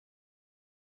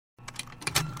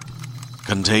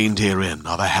Contained herein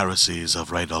are the heresies of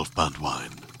Radolf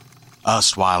Burntwine,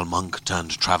 erstwhile monk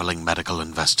turned traveling medical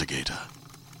investigator.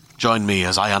 Join me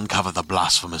as I uncover the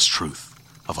blasphemous truth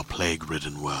of a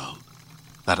plague-ridden world,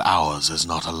 that ours is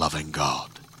not a loving God,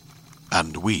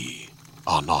 and we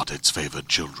are not its favored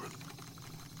children.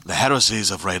 The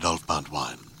heresies of Radolf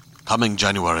Burntwine, coming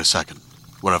January 2nd,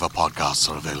 wherever podcasts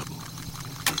are available.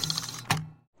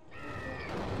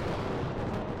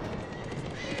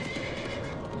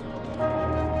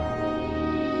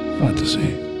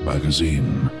 Fantasy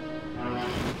Magazine.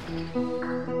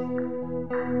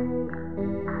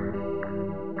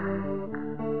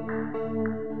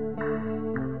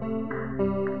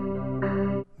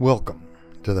 Welcome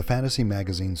to the Fantasy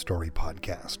Magazine Story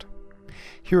Podcast.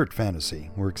 Here at Fantasy,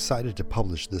 we're excited to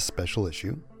publish this special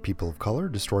issue, People of Color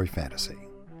Destroy Fantasy.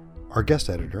 Our guest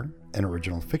editor and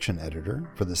original fiction editor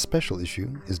for this special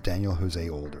issue is Daniel Jose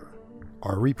Older.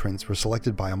 Our reprints were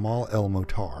selected by Amal El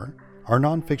Motar. Our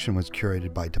nonfiction was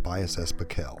curated by Tobias S.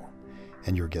 Bakel,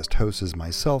 and your guest host is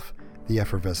myself, the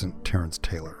effervescent Terrence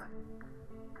Taylor.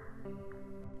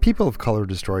 People of Color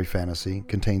Destroy Fantasy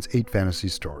contains 8 fantasy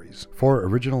stories, 4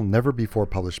 original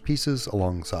never-before-published pieces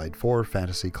alongside 4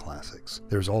 fantasy classics.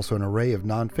 There's also an array of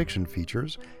nonfiction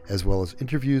features, as well as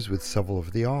interviews with several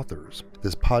of the authors.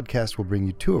 This podcast will bring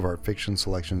you 2 of our fiction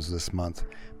selections this month,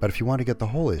 but if you want to get the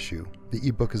whole issue, the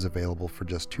ebook is available for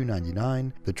just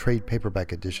 $2.99. The trade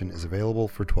paperback edition is available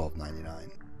for $12.99.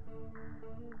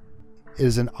 It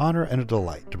is an honor and a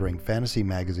delight to bring Fantasy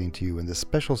Magazine to you in this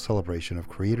special celebration of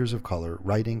creators of color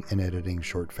writing and editing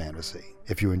short fantasy.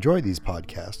 If you enjoy these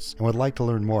podcasts and would like to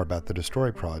learn more about the Destroy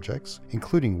projects,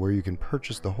 including where you can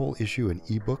purchase the whole issue in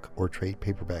ebook or trade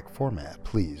paperback format,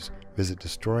 please visit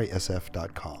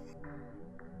destroysf.com.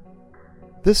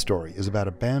 This story is about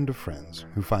a band of friends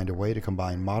who find a way to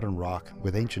combine modern rock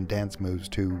with ancient dance moves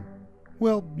to,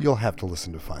 well, you'll have to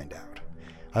listen to find out.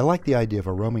 I like the idea of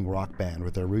a roaming rock band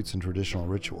with their roots in traditional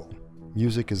ritual.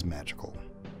 Music is magical.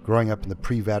 Growing up in the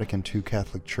pre-Vatican II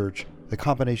Catholic Church, the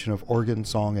combination of organ,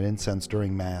 song, and incense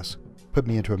during Mass put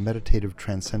me into a meditative,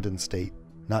 transcendent state,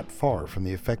 not far from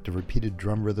the effect of repeated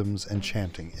drum rhythms and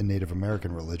chanting in Native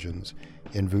American religions,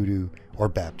 in voodoo or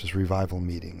Baptist revival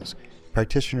meetings,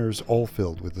 practitioners all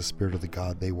filled with the spirit of the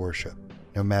God they worship,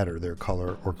 no matter their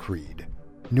color or creed.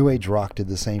 New Age rock did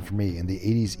the same for me in the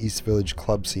 80s East Village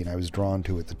club scene I was drawn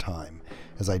to at the time,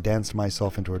 as I danced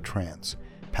myself into a trance,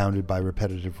 pounded by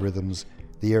repetitive rhythms,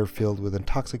 the air filled with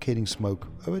intoxicating smoke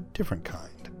of a different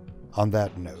kind. On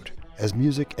that note, as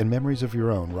music and memories of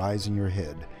your own rise in your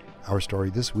head, our story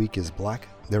this week is Black,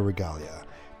 Their Regalia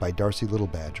by Darcie Little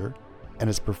Badger, and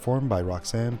it's performed by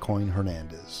Roxanne Coyne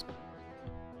Hernandez.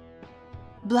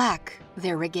 Black,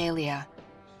 Their Regalia.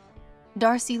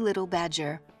 Darcie Little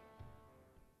Badger.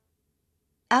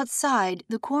 Outside,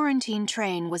 the quarantine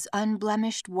train was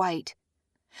unblemished white.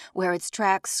 Where its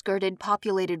tracks skirted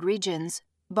populated regions,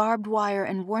 barbed wire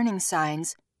and warning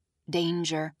signs,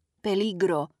 danger,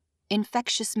 peligro,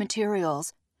 infectious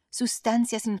materials,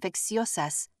 sustancias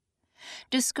infecciosas,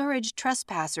 discouraged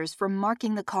trespassers from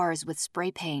marking the cars with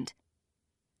spray paint.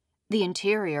 The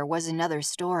interior was another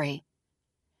story.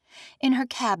 In her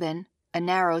cabin, a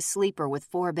narrow sleeper with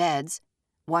 4 beds,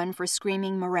 one for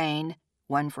screaming Moraine,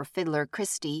 one for fiddler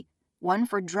Christy, one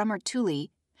for drummer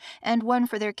Tully, and one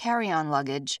for their carry-on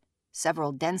luggage,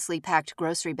 several densely packed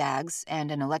grocery bags,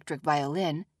 and an electric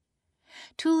violin,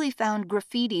 Tully found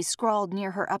graffiti scrawled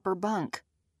near her upper bunk.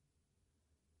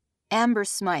 Amber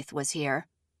Smythe was here.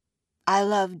 I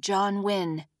love John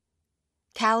Wynne.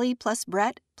 Callie plus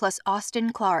Brett plus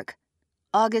Austin Clark.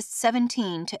 August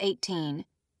 17 to 18.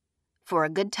 For a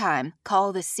good time,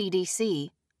 call the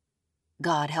CDC.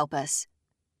 God help us.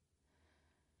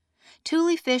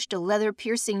 Tully fished a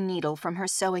leather-piercing needle from her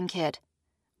sewing kit.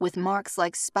 With marks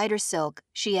like spider silk,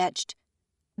 she etched,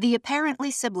 "The apparently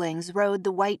siblings rode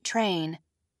the white train."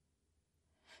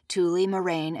 Tully,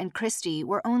 Moraine, and Christy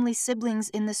were only siblings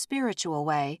in the spiritual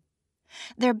way.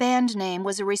 Their band name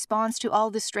was a response to all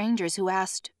the strangers who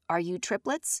asked, "Are you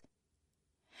triplets?"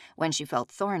 When she felt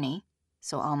thorny,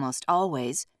 so almost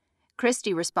always,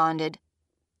 Christy responded,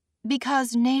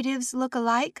 "Because natives look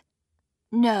alike?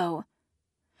 No.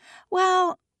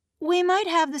 Well, we might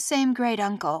have the same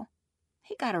great-uncle.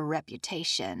 He got a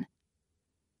reputation."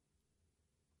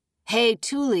 "Hey,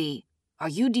 Tully, are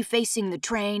you defacing the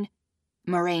train?"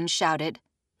 Moraine shouted,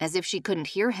 as if she couldn't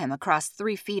hear him across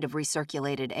 3 feet of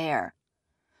recirculated air.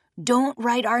 "Don't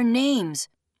write our names.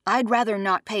 I'd rather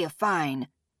not pay a fine."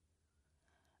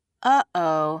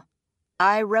 "Uh-oh.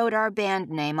 I wrote our band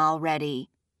name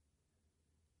already."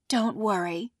 "Don't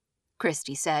worry,"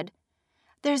 Christy said.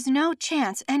 "There's no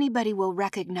chance anybody will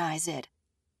recognize it."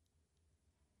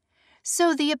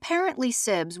 So the apparently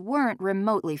Sibs weren't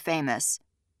remotely famous,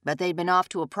 but they'd been off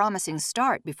to a promising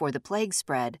start before the plague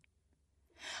spread.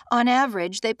 On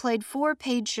average, they played 4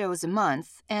 paid shows a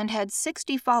month and had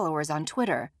 60 followers on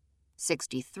Twitter,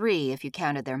 63 if you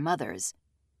counted their mothers.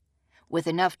 With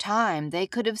enough time, they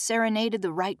could have serenaded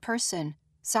the right person,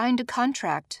 signed a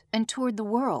contract, and toured the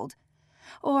world,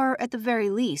 or at the very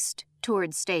least,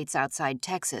 toured states outside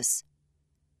Texas.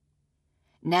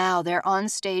 Now their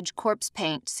onstage corpse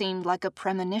paint seemed like a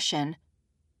premonition.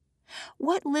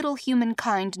 What little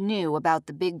humankind knew about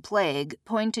the Big Plague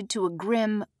pointed to a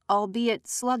grim, albeit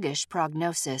sluggish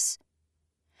prognosis.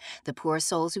 The poor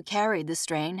souls who carried the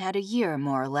strain had a year,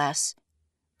 more or less.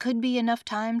 Could be enough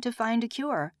time to find a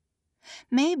cure.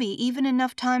 Maybe even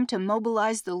enough time to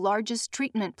mobilize the largest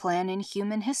treatment plan in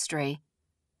human history.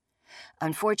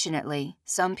 Unfortunately,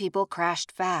 some people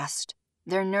crashed fast,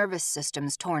 their nervous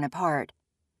systems torn apart.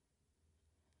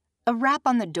 A rap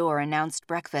on the door announced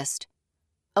breakfast.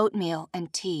 Oatmeal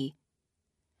and tea.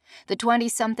 The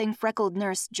 20-something freckled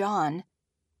nurse John,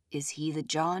 is he the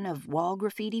John of wall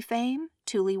graffiti fame?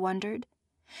 Thule wondered.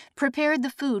 Prepared the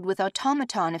food with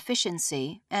automaton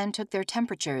efficiency and took their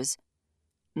temperatures.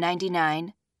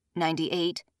 99,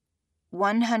 98,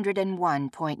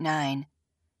 101.9.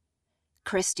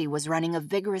 Christy was running a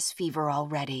vigorous fever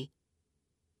already.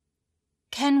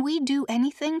 Can we do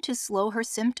anything to slow her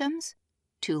symptoms?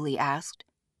 Thule asked.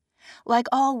 Like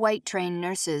all white-trained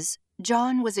nurses,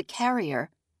 John was a carrier,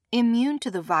 immune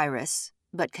to the virus,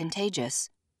 but contagious.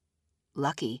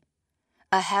 Lucky.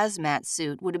 A hazmat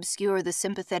suit would obscure the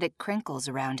sympathetic crinkles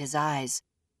around his eyes.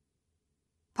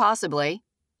 Possibly,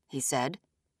 he said.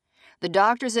 The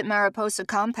doctors at Mariposa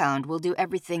Compound will do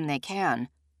everything they can.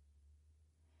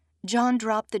 John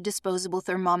dropped the disposable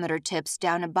thermometer tips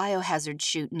down a biohazard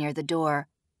chute near the door.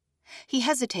 He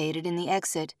hesitated in the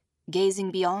exit,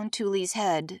 gazing beyond Thule's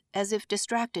head as if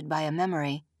distracted by a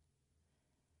memory.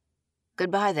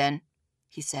 Goodbye, then,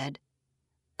 he said.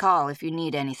 Call if you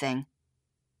need anything.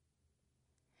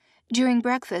 During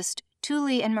breakfast,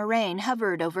 Thule and Moraine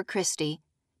hovered over Christy,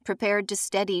 prepared to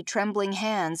steady trembling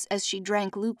hands as she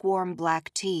drank lukewarm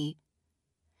black tea.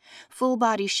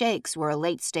 Full-body shakes were a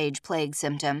late-stage plague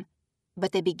symptom,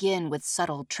 but they begin with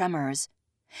subtle tremors,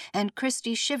 and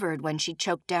Christy shivered when she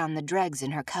choked down the dregs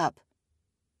in her cup.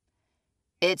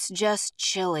 It's just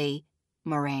chilly,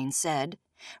 Moraine said,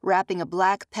 wrapping a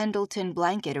black Pendleton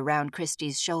blanket around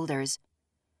Christy's shoulders.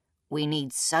 We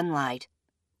need sunlight.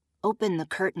 Open the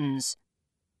curtains.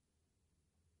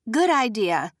 Good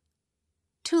idea.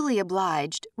 Thule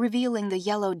obliged, revealing the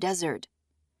yellow desert.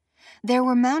 There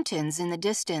were mountains in the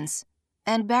distance,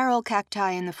 and barrel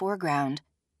cacti in the foreground.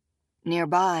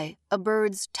 Nearby, a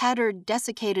bird's tattered,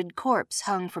 desiccated corpse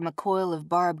hung from a coil of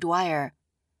barbed wire.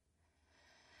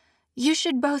 You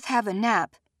should both have a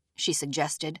nap, she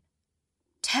suggested.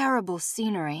 Terrible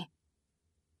scenery.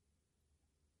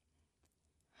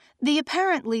 The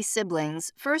apparently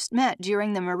siblings first met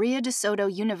during the Maria de Soto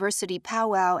University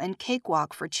powwow and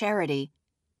cakewalk for charity.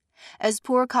 As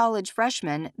poor college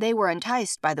freshmen, they were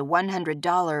enticed by the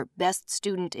 $100 Best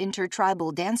Student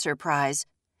Intertribal Dancer Prize,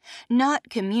 not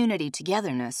community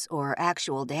togetherness or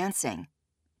actual dancing.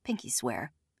 Pinky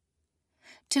swear.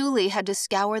 Thule had to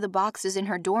scour the boxes in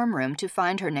her dorm room to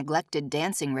find her neglected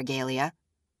dancing regalia: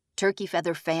 turkey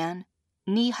feather fan,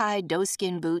 knee-high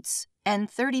doeskin boots,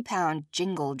 and 30-pound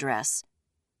jingle dress.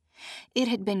 It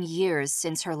had been years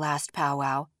since her last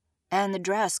powwow, and the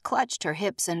dress clutched her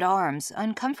hips and arms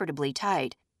uncomfortably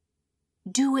tight.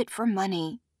 Do it for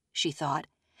money, she thought,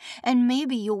 and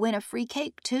maybe you'll win a free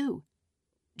cake, too.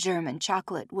 German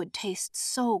chocolate would taste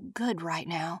so good right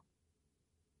now.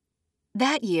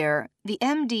 That year, the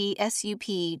MD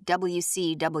SUP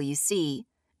WCWC,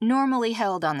 normally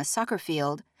held on the soccer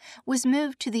field, was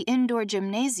moved to the indoor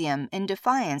gymnasium in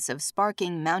defiance of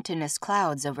sparking mountainous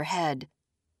clouds overhead.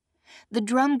 The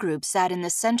drum group sat in the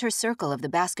center circle of the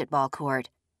basketball court.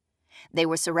 They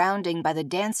were surrounding by the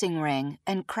dancing ring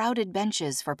and crowded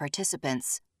benches for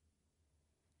participants.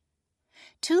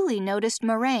 Thule noticed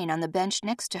Moraine on the bench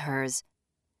next to hers.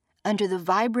 Under the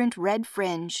vibrant red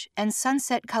fringe and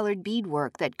sunset-colored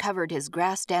beadwork that covered his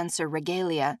grass dancer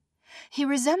regalia, he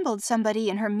resembled somebody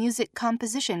in her music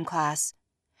composition class,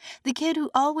 the kid who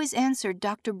always answered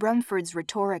Dr. Brumford's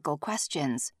rhetorical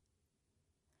questions.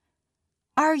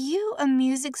 Are you a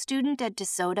music student at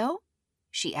DeSoto?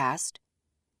 She asked.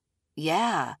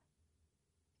 Yeah.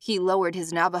 He lowered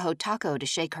his Navajo taco to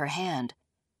shake her hand.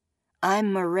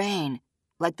 I'm Moraine,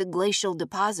 like the glacial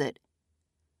deposit.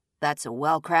 That's a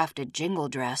well-crafted jingle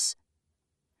dress.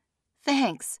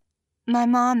 Thanks. My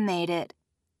mom made it.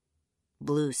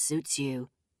 Blue suits you.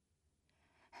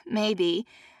 Maybe,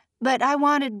 But I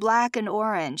wanted black and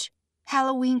orange,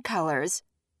 Halloween colors.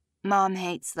 Mom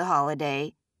hates the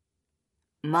holiday.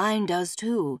 Mine does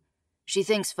too. She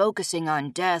thinks focusing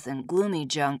on death and gloomy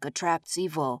junk attracts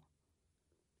evil.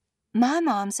 My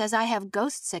mom says I have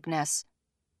ghost sickness.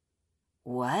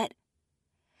 What?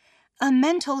 A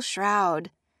mental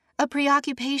shroud, a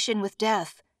preoccupation with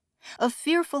death, a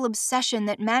fearful obsession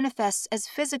that manifests as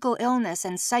physical illness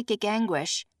and psychic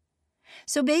anguish.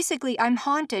 So basically, I'm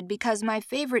haunted because my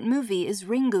favorite movie is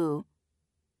Ringu.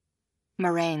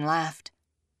 Moraine laughed.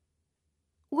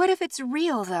 What if it's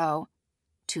real, though?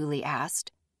 Thule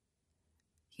asked.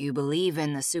 You believe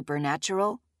in the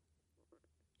supernatural?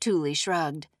 Thule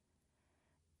shrugged.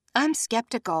 I'm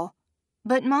skeptical,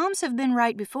 but moms have been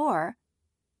right before.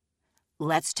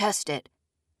 Let's test it.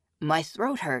 My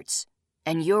throat hurts,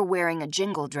 and you're wearing a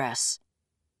jingle dress.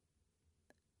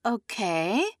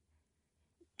 Okay.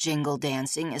 Jingle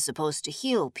dancing is supposed to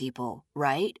heal people,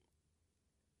 right?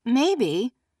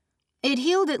 Maybe. It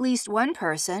healed at least one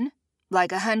person,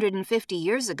 like 150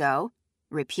 years ago,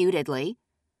 reputedly.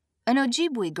 An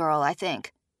Ojibwe girl, I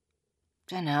think.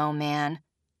 Dunno, man.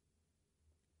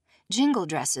 Jingle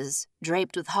dresses,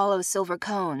 draped with hollow silver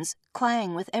cones,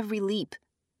 clang with every leap.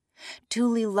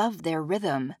 Thule loved their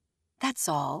rhythm. That's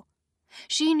all.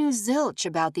 She knew zilch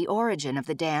about the origin of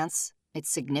the dance, its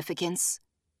significance.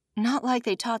 Not like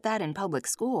they taught that in public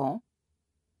school.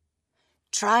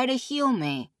 Try to heal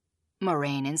me,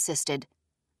 Moraine insisted.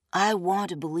 I want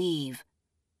to believe.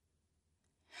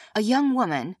 A young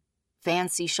woman,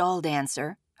 fancy shawl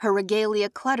dancer, her regalia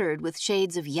cluttered with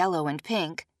shades of yellow and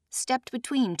pink, stepped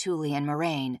between Thule and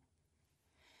Moraine.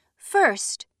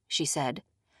 First, she said,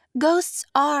 ghosts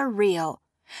are real.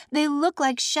 They look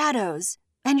like shadows,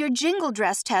 and your jingle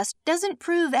dress test doesn't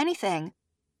prove anything.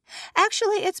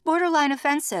 Actually, it's borderline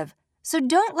offensive, so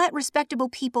don't let respectable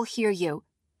people hear you.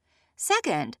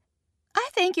 Second, I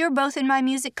think you're both in my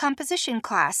music composition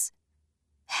class.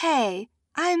 Hey,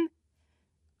 I'm...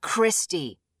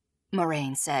 Christy,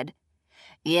 Moraine said.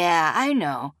 Yeah, I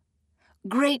know.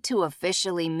 Great to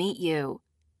officially meet you.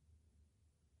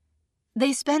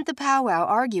 They spent the powwow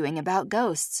arguing about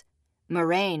ghosts.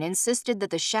 Moraine insisted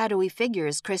that the shadowy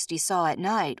figures Christy saw at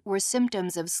night were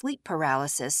symptoms of sleep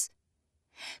paralysis.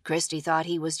 Christy thought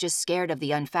he was just scared of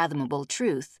the unfathomable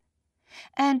truth,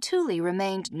 and Thule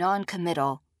remained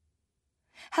non-committal.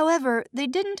 However, they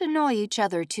didn't annoy each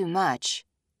other too much,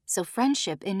 so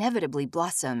friendship inevitably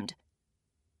blossomed.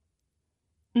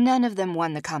 None of them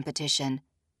won the competition.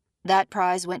 That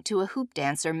prize went to a hoop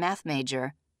dancer math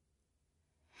major.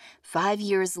 5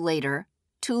 years later,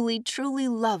 Thule truly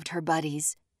loved her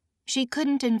buddies. She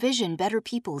couldn't envision better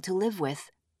people to live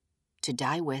with, to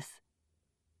die with.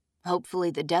 Hopefully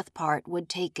the death part would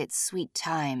take its sweet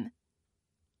time.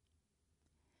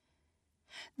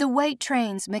 The white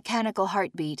train's mechanical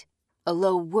heartbeat, a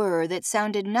low whir that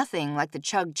sounded nothing like the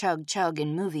chug-chug-chug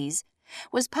in movies,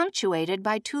 was punctuated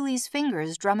by Thule's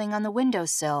fingers drumming on the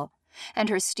windowsill and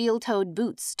her steel-toed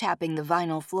boots tapping the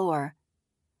vinyl floor.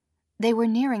 They were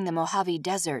nearing the Mojave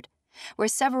Desert, where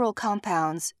several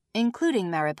compounds, including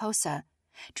Mariposa,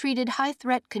 treated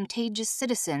high-threat contagious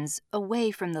citizens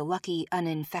away from the lucky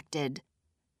uninfected.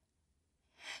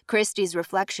 Christy's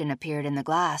reflection appeared in the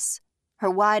glass, her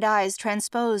wide eyes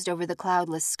transposed over the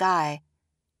cloudless sky.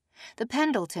 The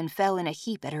Pendleton fell in a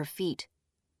heap at her feet.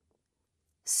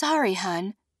 Sorry,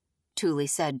 hun, Thule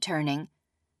said, turning.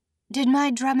 Did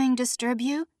my drumming disturb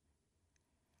you?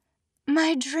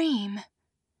 My dream.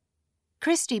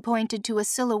 Christy pointed to a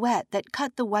silhouette that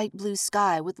cut the white-blue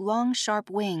sky with long, sharp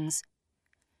wings.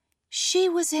 She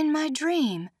was in my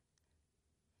dream.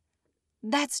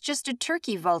 That's just a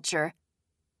turkey vulture.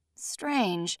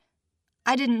 Strange.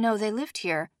 I didn't know they lived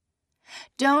here.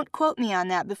 Don't quote me on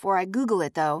that before I Google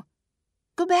it, though.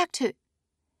 Go back to...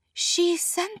 She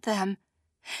sent them.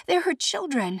 They're her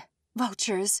children,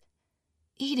 vultures.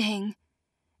 Eating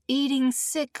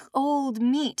sick, old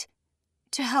meat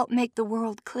to help make the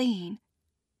world clean.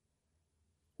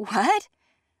 What?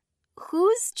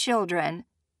 Whose children?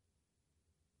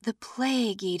 The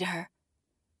plague eater.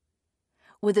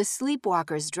 With a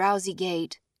sleepwalker's drowsy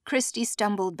gait, Christy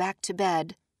stumbled back to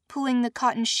bed, pulling the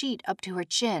cotton sheet up to her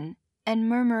chin and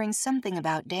murmuring something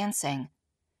about dancing.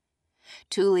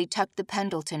 Thule tucked the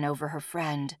Pendleton over her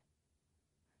friend.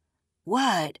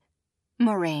 What?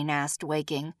 Moraine asked,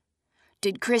 waking.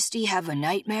 Did Christy have a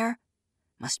nightmare?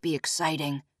 Must be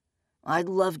exciting. I'd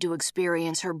love to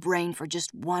experience her brain for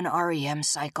just one REM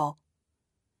cycle.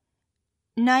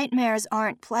 Nightmares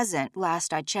aren't pleasant,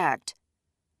 last I checked.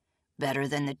 Better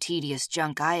than the tedious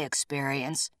junk I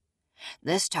experience.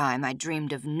 This time I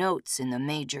dreamed of notes in the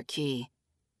major key.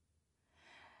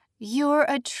 You're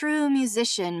a true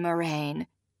musician, Moraine.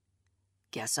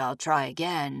 Guess I'll try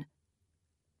again.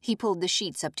 He pulled the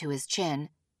sheets up to his chin.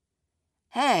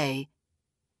 Hey.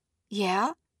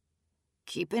 Yeah?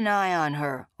 Keep an eye on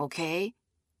her, okay?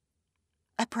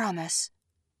 I promise.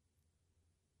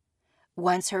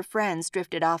 Once her friends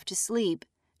drifted off to sleep,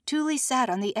 Thule sat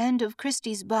on the end of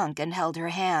Christie's bunk and held her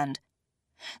hand.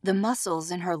 The muscles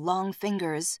in her long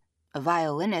fingers, a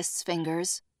violinist's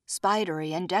fingers,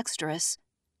 spidery and dexterous,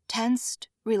 tensed,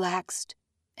 relaxed,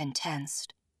 and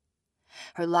tensed.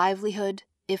 Her livelihood,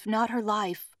 if not her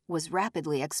life, was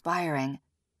rapidly expiring.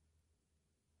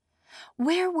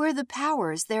 Where were the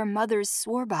powers their mothers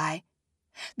swore by?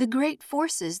 The great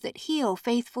forces that heal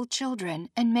faithful children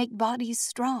and make bodies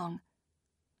strong.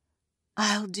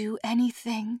 I'll do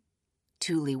anything,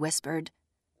 Thule whispered.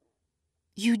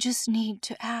 You just need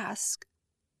to ask.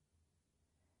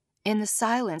 In the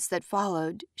silence that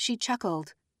followed, she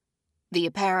chuckled. The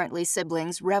apparently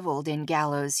siblings reveled in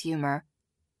gallows humor.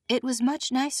 It was much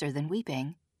nicer than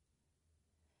weeping.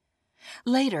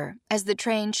 Later, as the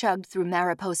train chugged through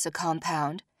Mariposa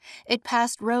compound, it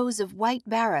passed rows of white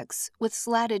barracks with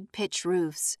slatted pitch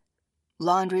roofs.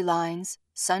 Laundry lines,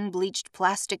 sun-bleached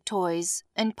plastic toys,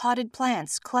 and potted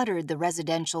plants cluttered the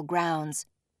residential grounds.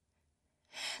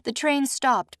 The train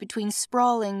stopped between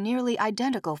sprawling, nearly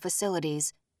identical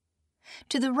facilities.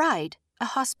 To the right, a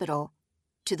hospital.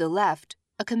 To the left,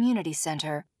 a community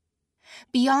center.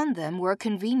 Beyond them were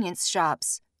convenience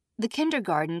shops, the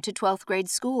kindergarten to 12th grade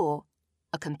school,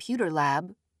 a computer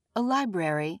lab, a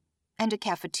library, and a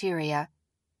cafeteria.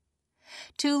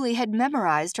 Thule had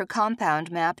memorized her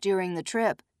compound map during the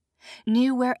trip,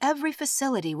 knew where every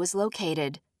facility was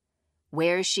located,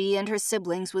 where she and her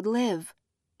siblings would live,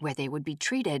 where they would be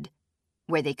treated,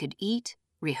 where they could eat,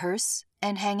 rehearse,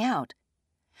 and hang out,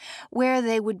 where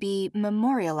they would be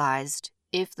memorialized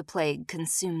if the plague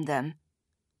consumed them.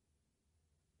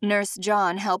 Nurse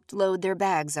John helped load their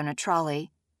bags on a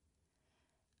trolley.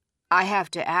 I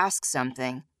have to ask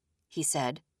something, he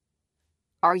said.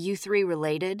 Are you three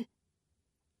related?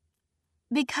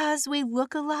 Because we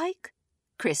look alike?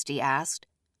 Christy asked.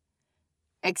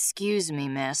 Excuse me,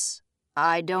 miss.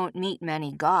 I don't meet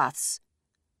many goths.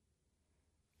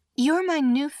 You're my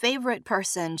new favorite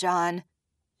person, John,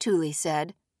 Thule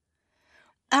said.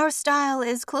 Our style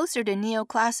is closer to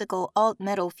neoclassical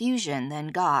alt-metal fusion than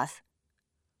goth.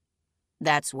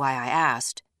 That's why I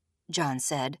asked, John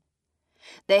said.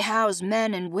 They house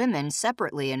men and women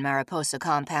separately in Mariposa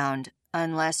compound,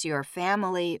 unless you're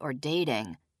family or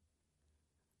dating.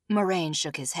 Moraine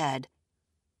shook his head.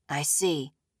 I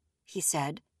see, he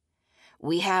said.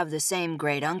 We have the same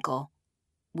great-uncle.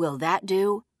 Will that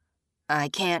do? I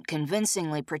can't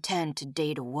convincingly pretend to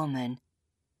date a woman.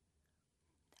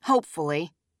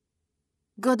 Hopefully.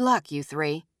 Good luck, you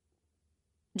three.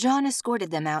 John escorted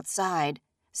them outside,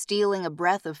 stealing a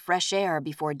breath of fresh air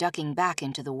before ducking back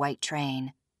into the white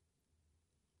train.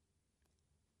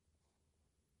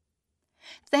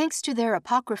 Thanks to their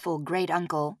apocryphal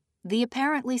great-uncle, the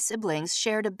apparently siblings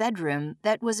shared a bedroom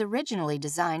that was originally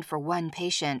designed for one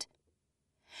patient.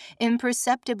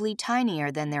 Imperceptibly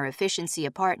tinier than their efficiency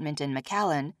apartment in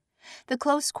McAllen, the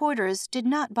close quarters did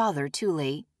not bother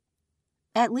Thule.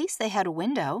 At least they had a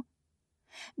window.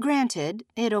 Granted,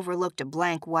 it overlooked a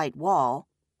blank white wall,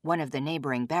 one of the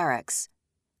neighboring barracks.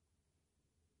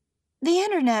 The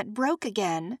internet broke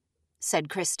again, said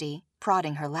Christy,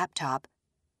 prodding her laptop.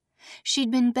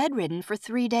 She'd been bedridden for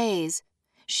 3 days,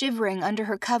 shivering under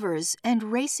her covers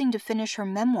and racing to finish her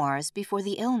memoirs before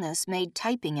the illness made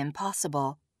typing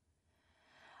impossible.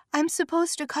 I'm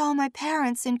supposed to call my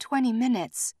parents in 20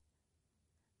 minutes.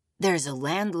 There's a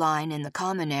landline in the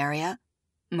common area,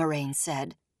 Moraine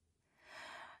said.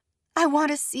 I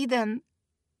want to see them.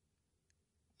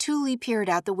 Thule peered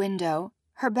out the window,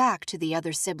 her back to the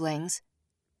other siblings.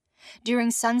 During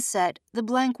sunset, the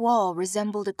blank wall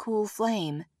resembled a cool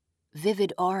flame,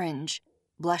 vivid orange,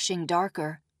 blushing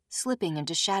darker, slipping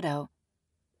into shadow.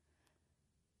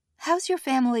 How's your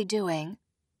family doing?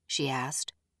 She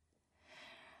asked.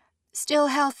 Still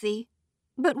healthy,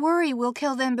 but worry will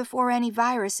kill them before any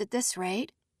virus at this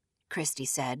rate, Christy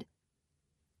said.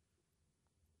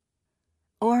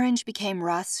 Orange became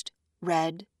rust,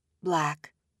 red,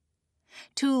 black.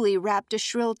 Thule rapped a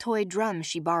shrill toy drum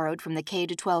she borrowed from the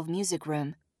K-12 music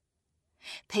room.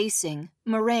 Pacing,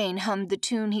 Moraine hummed the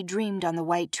tune he dreamed on the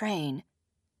white train.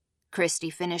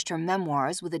 Christy finished her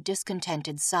memoirs with a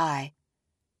discontented sigh.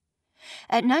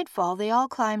 At nightfall, they all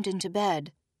climbed into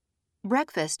bed.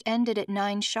 Breakfast ended at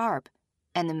 9 sharp,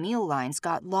 and the meal lines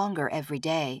got longer every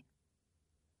day.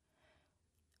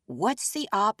 What's the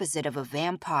opposite of a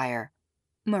vampire?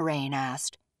 Moraine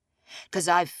asked. 'Cause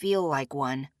I feel like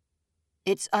one.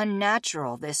 It's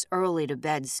unnatural, this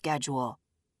early-to-bed schedule."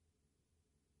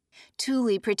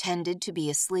 Thule pretended to be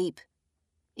asleep.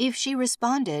 If she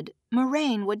responded,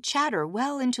 Moraine would chatter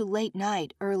well into late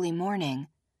night, early morning.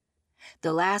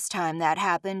 The last time that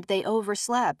happened, they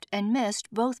overslept and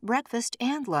missed both breakfast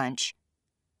and lunch.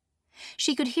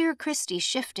 She could hear Christy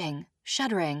shifting,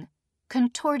 shuddering,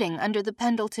 contorting under the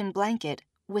Pendleton blanket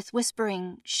with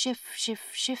whispering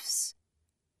shifts.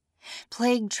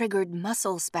 Plague-triggered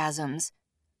muscle spasms.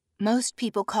 Most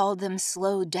people called them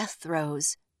slow death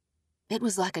throes. It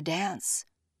was like a dance,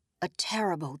 a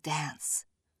terrible dance.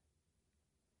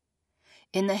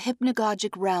 In the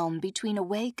hypnagogic realm between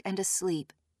awake and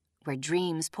asleep, where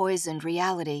dreams poisoned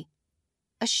reality,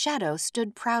 a shadow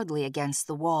stood proudly against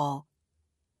the wall.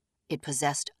 It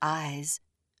possessed eyes,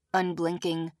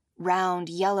 unblinking, round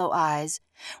yellow eyes,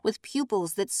 with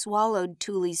pupils that swallowed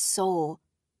Thule's soul,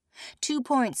 2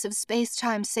 points of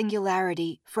space-time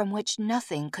singularity from which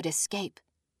nothing could escape.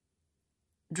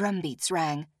 Drumbeats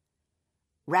rang.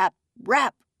 Rap,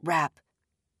 rap, rap,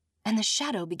 and the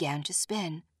shadow began to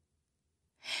spin.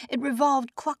 It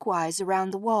revolved clockwise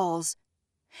around the walls,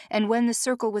 and when the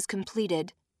circle was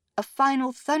completed, a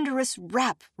final thunderous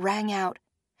rap rang out,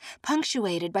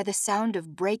 punctuated by the sound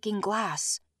of breaking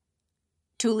glass.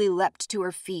 Thule leapt to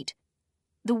her feet.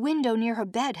 The window near her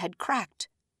bed had cracked.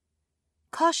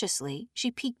 Cautiously,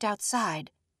 she peeked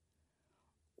outside.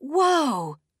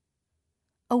 Whoa!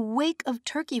 A wake of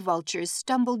turkey vultures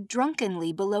stumbled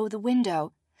drunkenly below the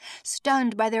window,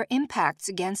 stunned by their impacts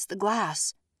against the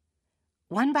glass.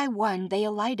 One by one they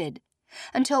alighted,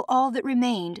 until all that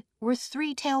remained were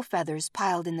 3 tail feathers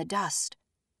piled in the dust.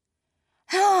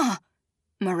 "Huh!"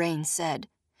 Moraine said,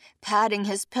 patting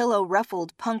his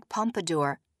pillow-ruffled punk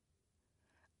pompadour.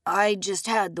 "I just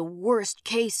had the worst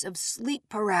case of sleep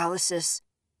paralysis."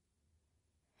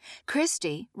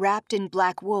 Christy, wrapped in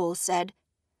black wool, said,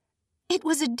 "It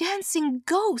was a dancing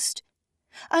ghost,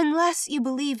 unless you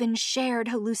believe in shared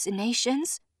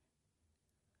hallucinations."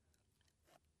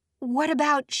 "What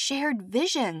about shared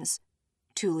visions?"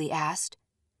 Thule asked.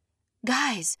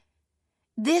 "Guys,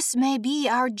 this may be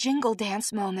our jingle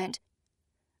dance moment.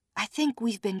 I think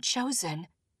we've been chosen."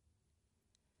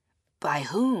 "By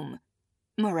whom?"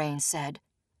 Moraine said.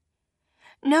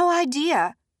 "No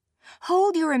idea.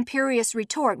 Hold your imperious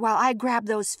retort while I grab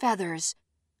those feathers."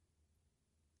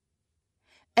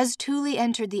 As Thule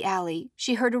entered the alley,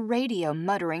 she heard a radio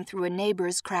muttering through a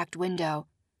neighbor's cracked window.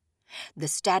 The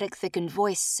static-thickened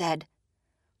voice said,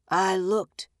 "I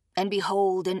looked, and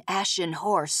behold an ashen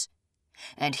horse,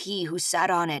 and he who sat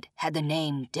on it had the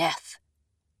name Death."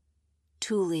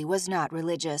 Thule was not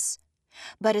religious,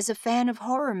 but as a fan of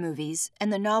horror movies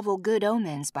and the novel Good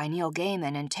Omens by Neil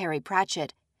Gaiman and Terry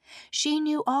Pratchett, she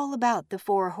knew all about the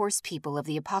 4 horse people of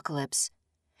the apocalypse,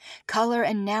 color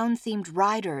and noun-themed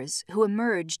riders who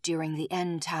emerged during the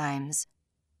end times.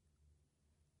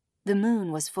 The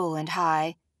moon was full and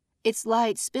high, its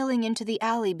light spilling into the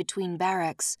alley between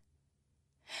barracks.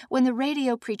 When the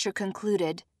radio preacher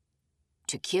concluded,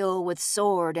 "To kill with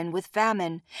sword and with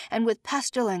famine and with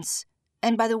pestilence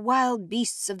and by the wild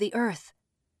beasts of the earth,"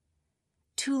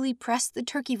 Thule pressed the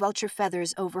turkey vulture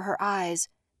feathers over her eyes,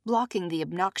 blocking the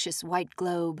obnoxious white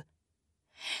globe.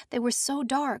 They were so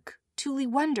dark, Thule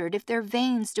wondered if their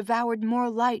veins devoured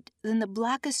more light than the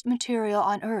blackest material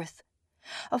on Earth,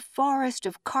 a forest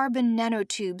of carbon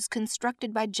nanotubes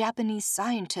constructed by Japanese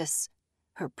scientists,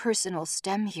 her personal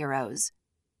STEM heroes.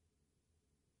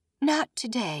 "Not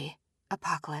today,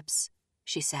 Apocalypse,"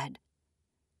 she said.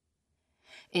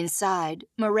 Inside,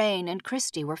 Moraine and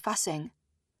Christy were fussing.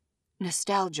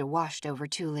 Nostalgia washed over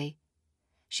Thule.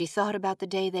 She thought about the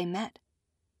day they met,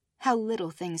 how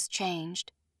little things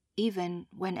changed, even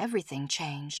when everything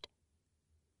changed.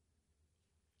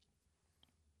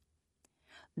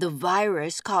 "The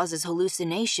virus causes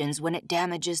hallucinations when it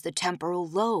damages the temporal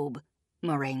lobe,"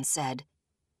 Moraine said.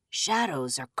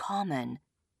 "Shadows are common."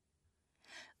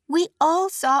 "We all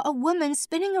saw a woman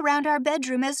spinning around our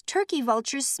bedroom as turkey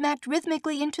vultures smacked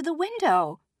rhythmically into the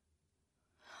window."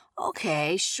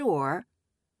 "Okay, sure.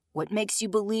 What makes you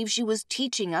believe she was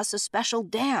teaching us a special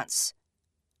dance?"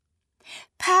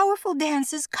 "Powerful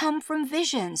dances come from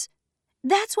visions.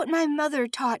 That's what my mother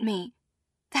taught me.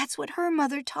 That's what her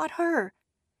mother taught her.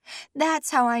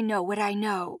 That's how I know what I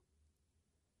know."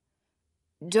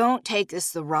 "Don't take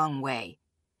this the wrong way.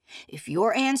 If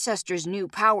your ancestors knew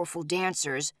powerful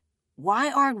dancers,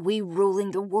 why aren't we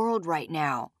ruling the world right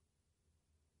now?"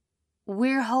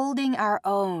 "We're holding our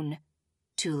own,"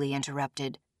 Thule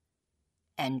interrupted.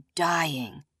 "And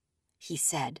dying," he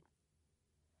said.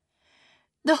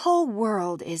 "The whole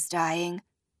world is dying.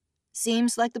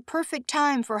 Seems like the perfect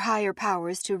time for higher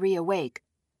powers to reawake.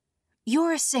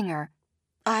 You're a singer.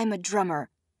 I'm a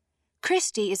drummer.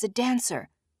 Christy is a dancer,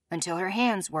 until her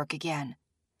hands work again.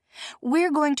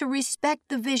 We're going to respect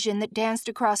the vision that danced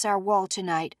across our wall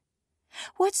tonight.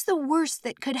 What's the worst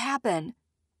that could happen?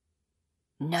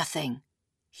 Nothing,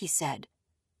 he said.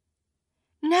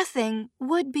 Nothing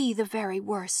would be the very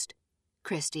worst,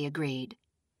 Christy agreed.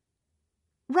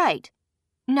 Right,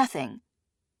 nothing.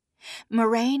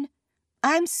 Moraine,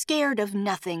 I'm scared of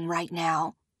nothing right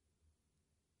now.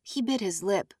 He bit his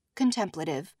lip,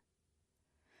 contemplative.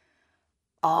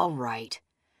 All right.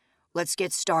 Let's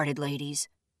get started, ladies.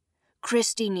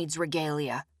 Christy needs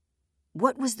regalia.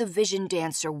 What was the vision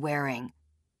dancer wearing?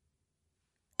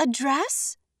 A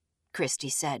dress? Christy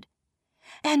said.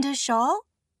 And a shawl?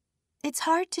 It's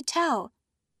hard to tell.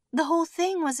 The whole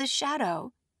thing was a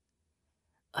shadow.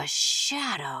 A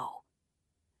shadow?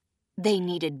 They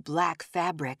needed black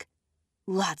fabric.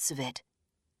 Lots of it.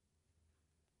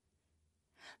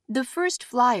 The first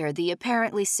flyer the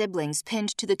apparently siblings pinned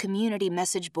to the community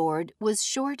message board was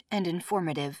short and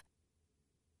informative.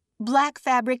 Black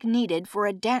fabric needed for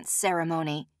a dance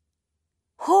ceremony.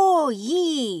 Ho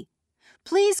ye!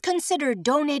 Please consider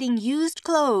donating used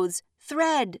clothes,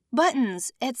 thread,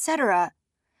 buttons, etc.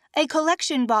 A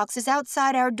collection box is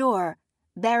outside our door.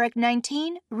 Barrack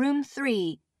 19, room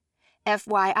 3.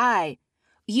 FYI,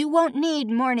 you won't need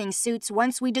morning suits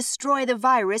once we destroy the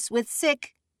virus with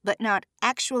sick, but not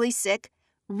actually sick,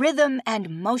 rhythm and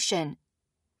motion.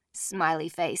 Smiley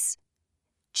face.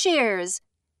 Cheers!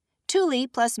 Thule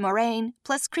plus Moraine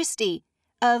plus Christy,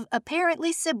 of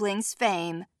apparently siblings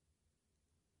fame.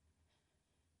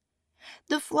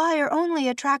 The flyer only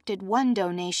attracted one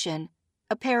donation,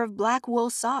 a pair of black wool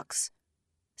socks.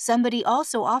 Somebody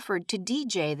also offered to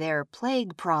DJ their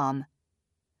plague prom.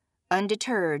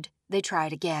 Undeterred, they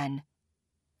tried again.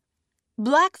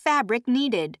 Black fabric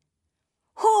needed.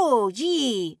 Ho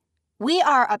ye! We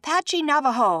are Apache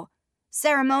Navajo.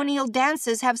 Ceremonial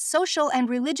dances have social and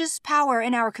religious power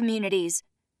in our communities.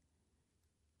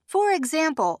 For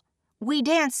example, we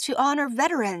dance to honor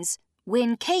veterans,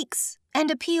 win cakes,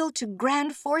 and appeal to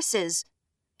grand forces.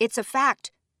 It's a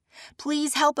fact.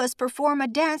 Please help us perform a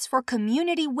dance for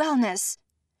community wellness.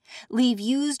 Leave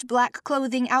used black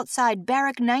clothing outside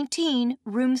Barrack 19,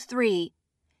 room 3.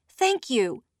 Thank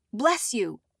you, bless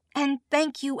you, and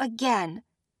thank you again.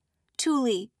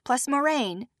 Thule plus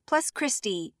Moraine plus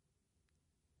Christy.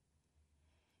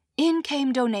 In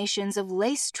came donations of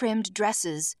lace-trimmed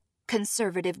dresses,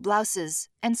 conservative blouses,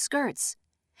 and skirts.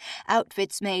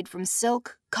 Outfits made from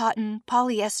silk, cotton,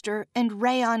 polyester, and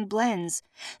rayon blends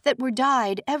that were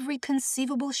dyed every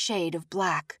conceivable shade of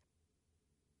black.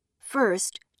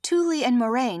 First, Thule and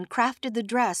Moraine crafted the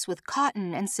dress with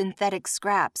cotton and synthetic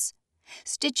scraps,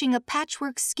 stitching a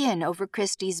patchwork skin over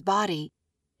Christy's body,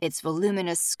 its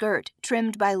voluminous skirt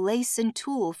trimmed by lace and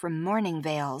tulle from mourning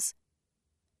veils.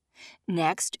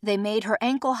 Next, they made her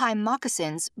ankle-high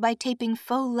moccasins by taping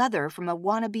faux leather from a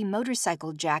wannabe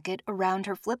motorcycle jacket around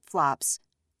her flip-flops.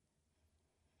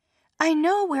 I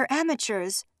know we're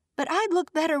amateurs, but I'd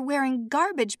look better wearing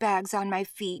garbage bags on my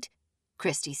feet,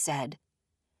 Christy said.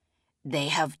 They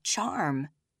have charm,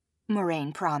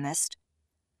 Moraine promised.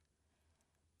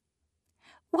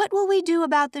 What will we do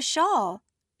about the shawl?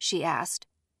 She asked.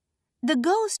 The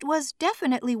ghost was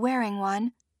definitely wearing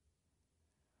one.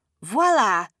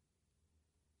 Voila!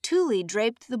 Thule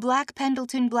draped the black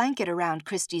Pendleton blanket around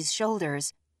Christy's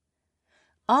shoulders.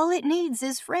 All it needs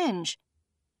is fringe.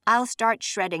 I'll start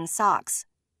shredding socks.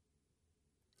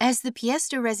 As the pièce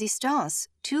de résistance,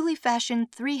 Thule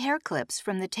fashioned 3 hair clips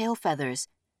from the tail feathers.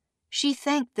 She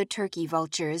thanked the turkey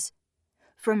vultures.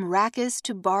 From rachis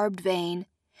to barbed vein,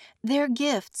 their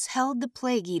gifts held the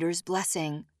plague eater's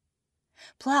blessing.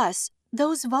 Plus,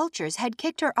 those vultures had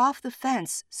kicked her off the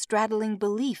fence, straddling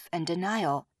belief and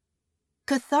denial.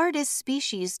 Cathartis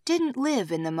species didn't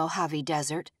live in the Mojave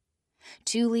Desert.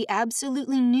 Thule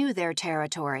absolutely knew their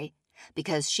territory,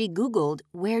 because she Googled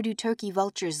where do turkey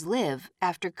vultures live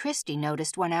after Christy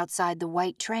noticed one outside the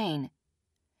white train.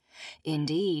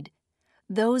 Indeed,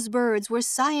 those birds were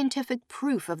scientific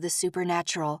proof of the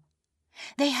supernatural.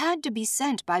 They had to be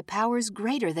sent by powers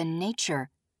greater than nature.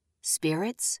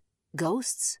 Spirits,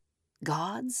 ghosts,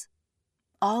 gods,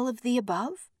 all of the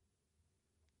above?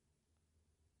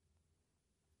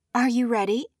 Are you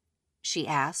ready? She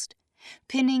asked,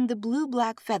 pinning the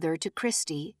blue-black feather to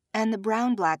Christy and the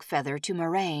brown-black feather to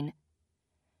Moraine.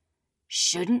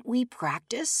 Shouldn't we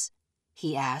practice?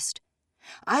 He asked.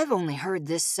 I've only heard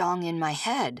this song in my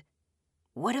head.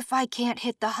 What if I can't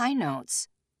hit the high notes?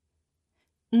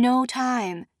 No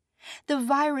time. The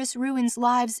virus ruins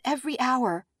lives every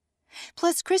hour.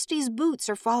 Plus, Christie's boots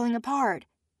are falling apart,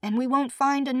 and we won't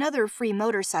find another free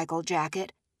motorcycle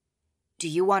jacket. Do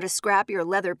you want to scrap your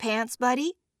leather pants,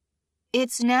 buddy?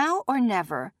 It's now or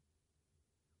never.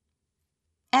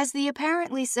 As the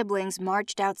apparently siblings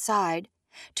marched outside,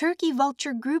 turkey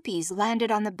vulture groupies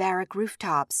landed on the barrack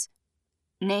rooftops.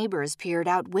 Neighbors peered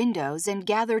out windows and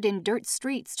gathered in dirt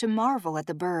streets to marvel at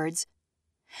the birds.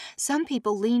 Some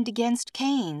people leaned against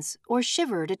canes or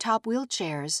shivered atop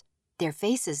wheelchairs, their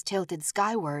faces tilted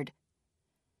skyward.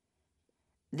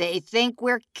 "They think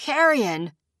we're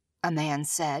carrion," a man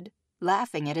said,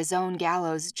 laughing at his own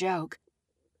gallows joke.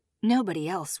 Nobody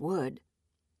else would.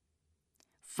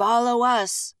 "Follow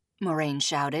us," Moraine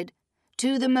shouted,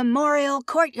 "to the memorial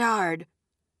courtyard."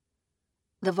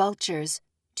 The vultures,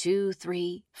 2,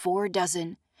 3, 4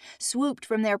 dozen, swooped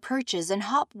from their perches and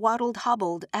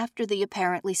hobbled after the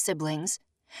apparently siblings,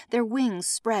 their wings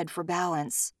spread for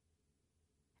balance.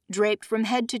 Draped from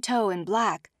head to toe in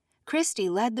black, Christie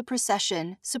led the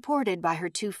procession, supported by her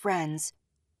 2 friends.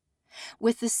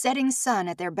 With the setting sun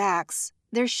at their backs,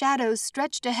 their shadows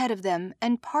stretched ahead of them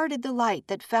and parted the light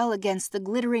that fell against the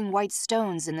glittering white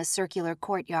stones in the circular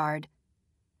courtyard.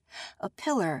 A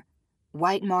pillar,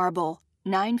 white marble,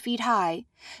 9 feet high,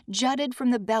 jutted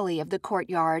from the belly of the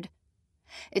courtyard.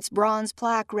 Its bronze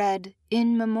plaque read,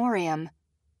 "In Memoriam."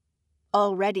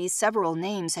 Already several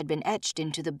names had been etched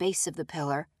into the base of the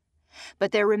pillar,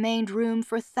 but there remained room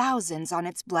for thousands on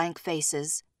its blank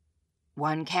faces.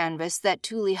 One canvas that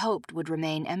Thule hoped would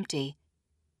remain empty.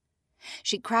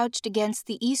 She crouched against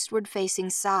the eastward-facing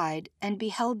side and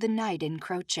beheld the night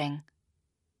encroaching.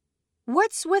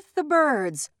 "What's with the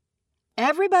birds?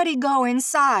 Everybody go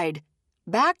inside.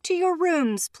 Back to your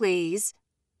rooms, please."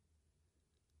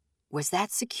 Was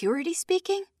that security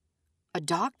speaking? A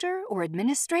doctor or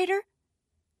administrator?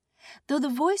 Though the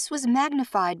voice was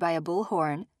magnified by a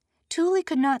bullhorn, Thule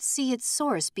could not see its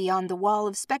source beyond the wall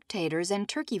of spectators and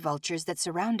turkey vultures that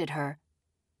surrounded her.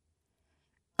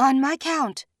 "On my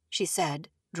count," she said,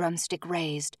 drumstick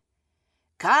raised.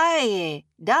 "Kaye,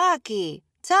 Daki,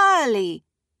 Tali."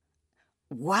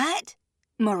 "What?"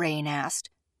 Moraine asked.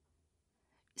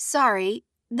 "Sorry,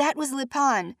 that was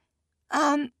Lipan.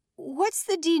 What's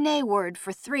the Diné word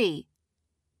for 3?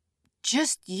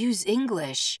 "Just use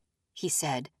English," he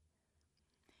said.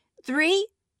 3,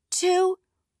 2,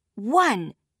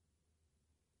 1.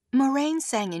 Moraine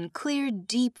sang in clear,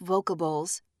 deep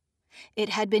vocables. It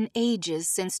had been ages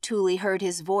since Thule heard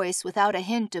his voice without a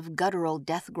hint of guttural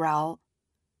death growl.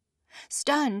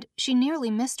 Stunned, she nearly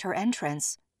missed her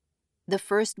entrance. The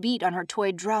first beat on her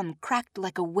toy drum cracked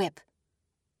like a whip.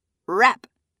 Rap!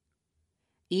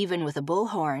 Even with a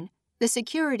bullhorn, the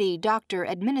security doctor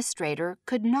administrator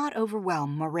could not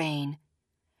overwhelm Moraine.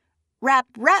 Rap,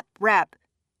 rap, rap!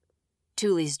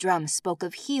 Thule's drum spoke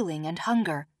of healing and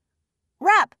hunger.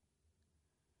 Rap!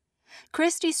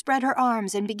 Christie spread her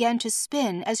arms and began to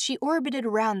spin as she orbited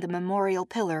around the memorial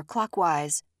pillar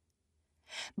clockwise.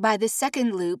 By the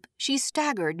second loop, she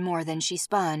staggered more than she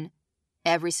spun.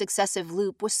 Every successive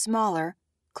loop was smaller,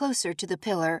 closer to the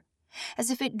pillar,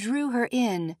 as if it drew her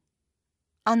in.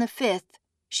 On the 5th,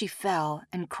 she fell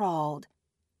and crawled.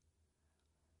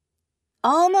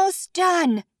 "Almost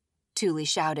done," Thule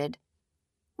shouted.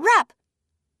 Rap!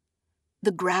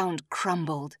 The ground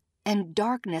crumbled, and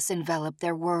darkness enveloped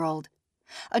their world.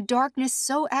 A darkness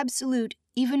so absolute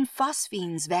even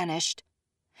phosphenes vanished.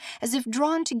 As if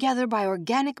drawn together by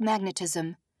organic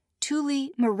magnetism, Thule,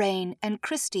 Moraine, and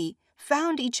Christie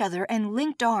found each other and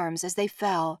linked arms as they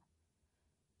fell.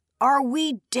 "Are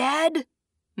we dead?"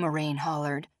 Moraine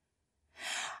hollered.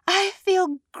 "I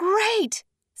feel great,"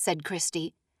 said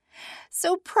Christie.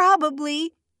 "So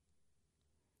probably—"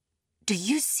 "Do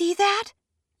you see that?"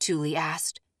 Thule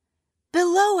asked.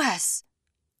 "Below us."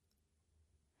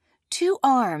 2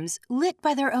 arms, lit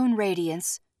by their own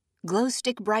radiance,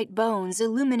 glow-stick-bright bones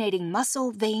illuminating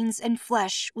muscle, veins, and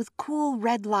flesh with cool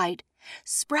red light,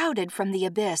 sprouted from the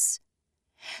abyss.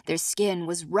 Their skin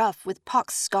was rough with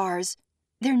pox scars,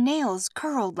 their nails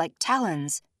curled like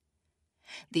talons.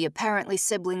 The apparently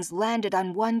siblings landed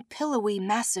on one pillowy,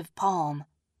 massive palm.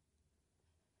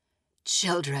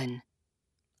 "Children,"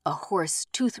 a hoarse,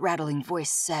 tooth-rattling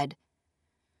voice said.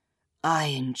 "I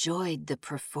enjoyed the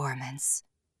performance."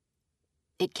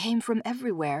 It came from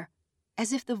everywhere,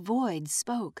 as if the void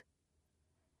spoke.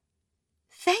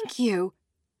 "Thank you."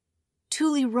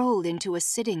 Thule rolled into a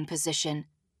sitting position.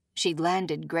 She'd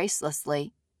landed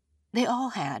gracelessly. They all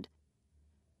had.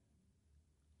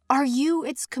 "Are you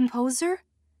its composer?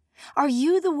 Are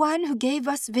you the one who gave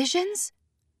us visions?"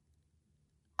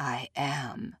 "I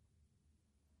am."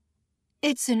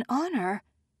 "It's an honor.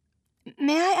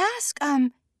 May I ask,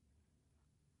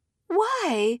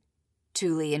 say,"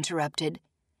 Thule interrupted,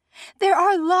 "there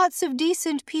are lots of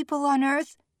decent people on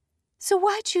Earth, so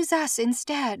why choose us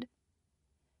instead?"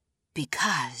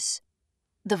 "Because,"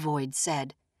 the void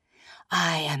said,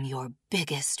 "I am your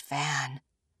biggest fan.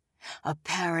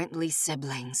 Apparently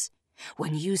siblings,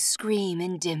 when you scream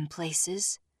in dim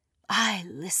places, I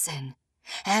listen,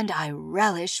 and I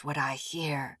relish what I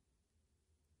hear."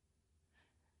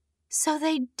 So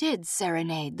they did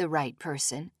serenade the right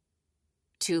person.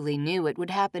 Thule knew it would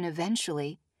happen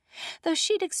eventually, though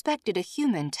she'd expected a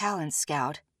human talent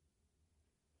scout.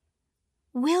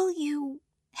 "Will you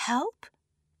help?"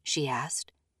 she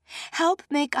asked. "Help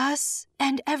make us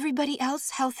and everybody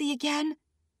else healthy again?"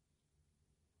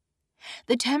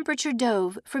 The temperature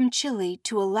dove from chilly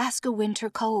to Alaska winter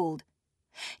cold.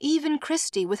 Even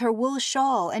Christy with her wool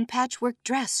shawl and patchwork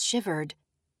dress shivered.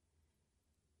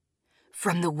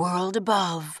 "From the world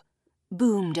above,"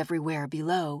 boomed everywhere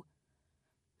below,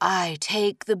 "I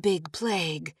take the big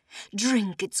plague,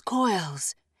 drink its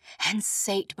coils, and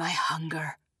sate my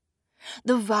hunger.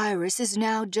 The virus is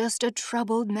now just a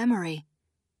troubled memory.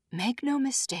 Make no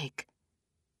mistake.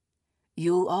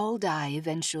 You'll all die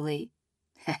eventually.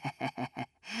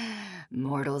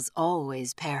 Mortals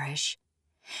always perish.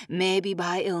 Maybe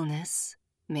by illness,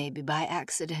 maybe by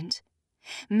accident,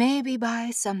 maybe by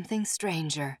something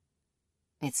stranger.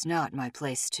 It's not my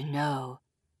place to know.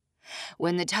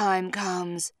 When the time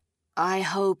comes, I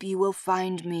hope you will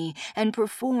find me and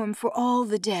perform for all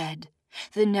the dead,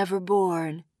 the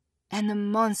never-born, and the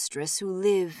monstrous who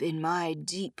live in my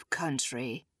deep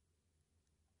country."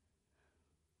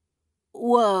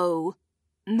 "Whoa,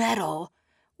 metal,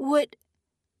 what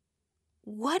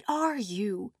are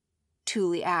you?"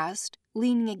 Thule asked,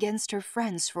 leaning against her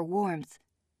friends for warmth.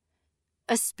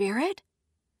 "A spirit?"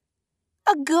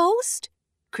 "A ghost?"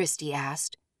 Christy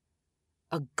asked.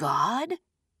 "A god?"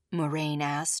 Moraine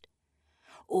asked.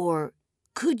 "Or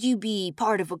could you be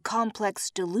part of a complex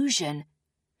delusion?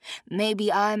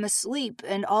 Maybe I'm asleep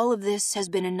and all of this has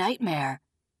been a nightmare."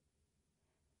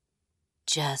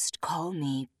 "Just call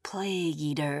me Plague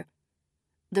Eater.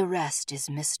 The rest is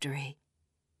mystery."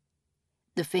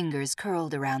 The fingers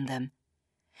curled around them.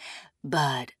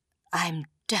 "But I'm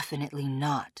definitely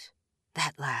not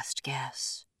that last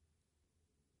guess."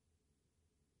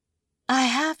 "I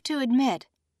have to admit,"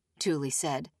 Thule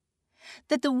said,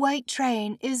 "that the white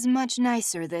train is much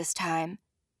nicer this time.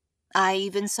 I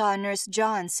even saw Nurse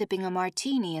John sipping a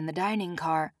martini in the dining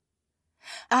car.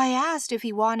 I asked if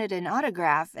he wanted an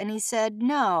autograph, and he said,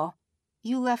 'No,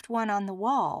 you left one on the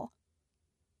wall.'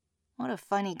 What a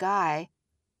funny guy.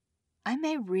 I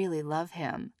may really love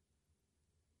him."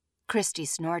 Christy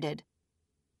snorted.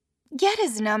 "Get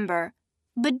his number,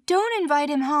 but don't invite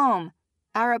him home.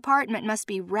 Our apartment must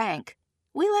be rank.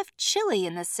 We left chili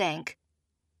in the sink."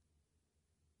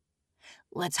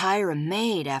 "Let's hire a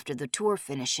maid after the tour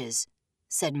finishes,"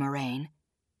 said Moraine.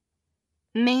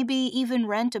 "Maybe even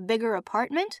rent a bigger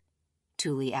apartment?"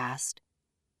 Thule asked.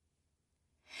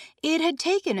 It had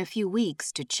taken a few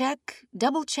weeks to check,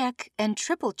 double-check, and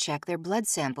triple-check their blood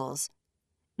samples.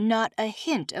 Not a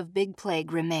hint of Big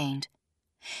Plague remained.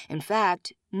 In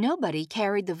fact, nobody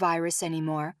carried the virus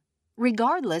anymore,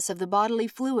 regardless of the bodily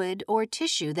fluid or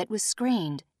tissue that was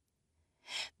screened.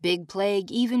 Big Plague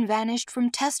even vanished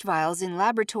from test vials in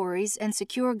laboratories and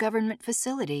secure government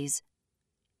facilities.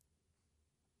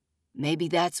 Maybe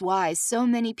that's why so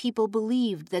many people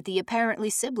believed that the apparently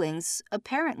siblings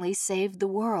apparently saved the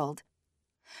world.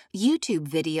 YouTube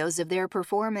videos of their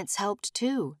performance helped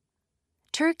too.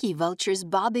 Turkey vultures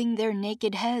bobbing their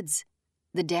naked heads,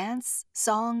 the dance,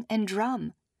 song, and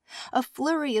drum, a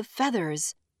flurry of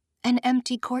feathers, an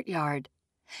empty courtyard,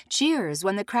 cheers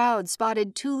when the crowd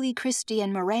spotted Thule, Christy,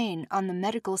 and Moraine on the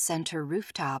medical center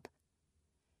rooftop.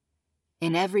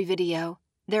 In every video,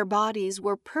 their bodies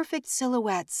were perfect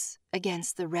silhouettes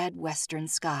against the red western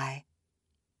sky.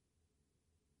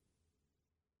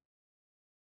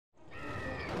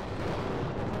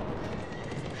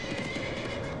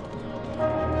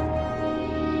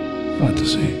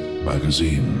 Fantasy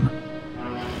Magazine.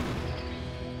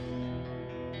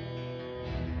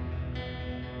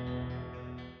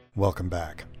 Welcome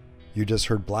back. You just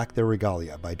heard Black the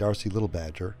Regalia by Darcie Little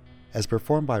Badger, as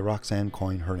performed by Roxanne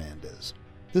Coyne Hernandez.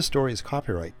 This story is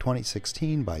copyright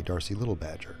 2016 by Darcie Little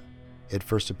Badger. It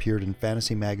first appeared in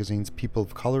Fantasy Magazine's People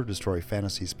of Color Destroy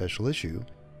Fantasy special issue,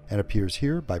 and appears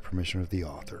here by permission of the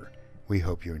author. We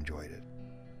hope you enjoyed it.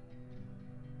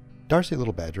 Darcie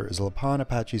Little Badger is a Lapon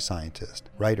Apache scientist,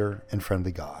 writer, and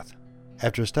friendly goth.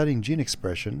 After studying gene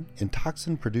expression in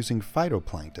toxin-producing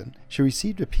phytoplankton, she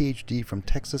received a PhD from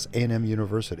Texas A&M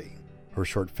University. Her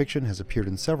short fiction has appeared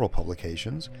in several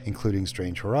publications, including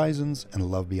Strange Horizons and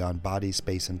Love Beyond Body,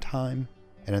 Space, and Time,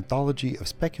 an anthology of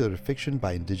speculative fiction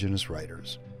by indigenous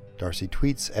writers. Darcie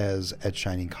tweets as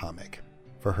 @ShiningComic.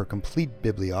 For her complete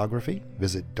bibliography,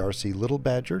 visit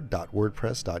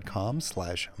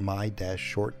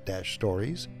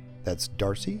darcielittlebadger.wordpress.com/my-short-stories. That's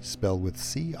Darcie, spelled with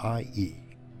C-I-E.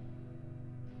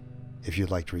 If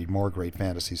you'd like to read more great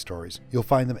fantasy stories, you'll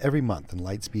find them every month in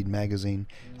Lightspeed magazine,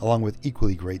 along with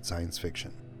equally great science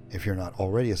fiction. If you're not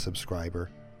already a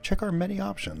subscriber, check our many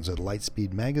options at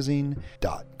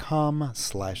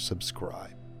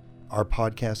lightspeedmagazine.com/subscribe. Our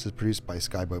podcast is produced by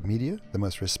Skyboat Media, the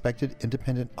most respected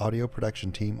independent audio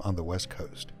production team on the West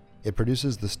Coast. It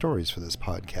produces the stories for this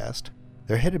podcast.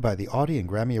 They're headed by the Audie and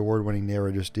Grammy Award-winning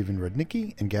narrators Steven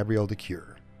Rudnicki and Gabrielle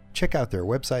DeCure. Check out their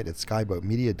website at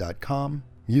skyboatmedia.com.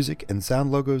 Music and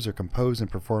sound logos are composed and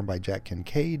performed by Jack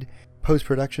Kincaid.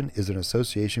 Post-production is in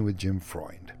association with Jim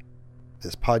Freund.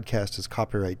 This podcast is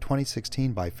copyright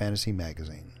 2016 by Fantasy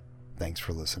Magazine. Thanks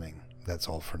for listening. That's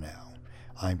all for now.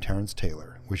 I'm Terrence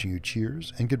Taylor, wishing you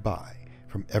cheers and goodbye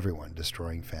from everyone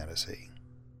destroying fantasy.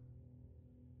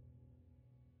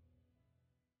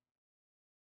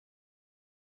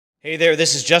 Hey there,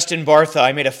 this is Justin Bartha.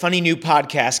 I made a funny new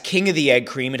podcast, King of the Egg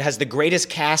Cream. It has the greatest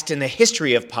cast in the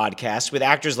history of podcasts with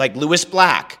actors like Louis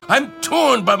Black, I'm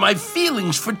torn by my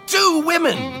feelings for two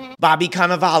women. Bobby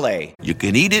Cannavale, You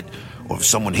can eat it, or if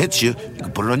someone hits you, you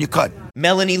can put it on your cut.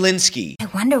 Melanie Linsky, I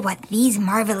wonder what these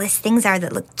marvelous things are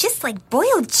that look just like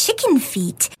boiled chicken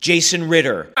feet. Jason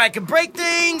Ritter, I can break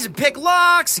things and pick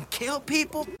locks and kill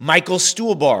people. Michael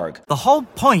Stuhlbarg, The whole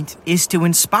point is to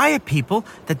inspire people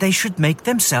that they should make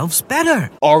themselves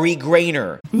better. Ari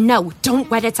Grainer, No,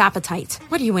 don't whet its appetite.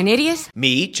 What are you, an idiot?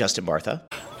 me, Justin Bartha,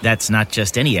 That's not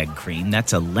just any egg cream,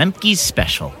 that's a Lemke's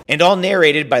special. and all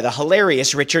narrated by the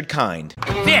hilarious Richard Kind.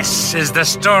 This is the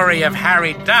story of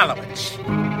Harry Dalowitz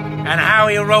and how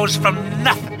he rose from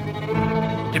nothing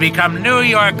to become New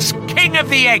York's King of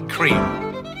the Egg Cream.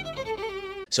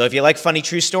 So if you like funny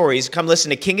true stories, come listen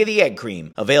to King of the Egg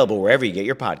Cream, available wherever you get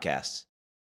your podcasts.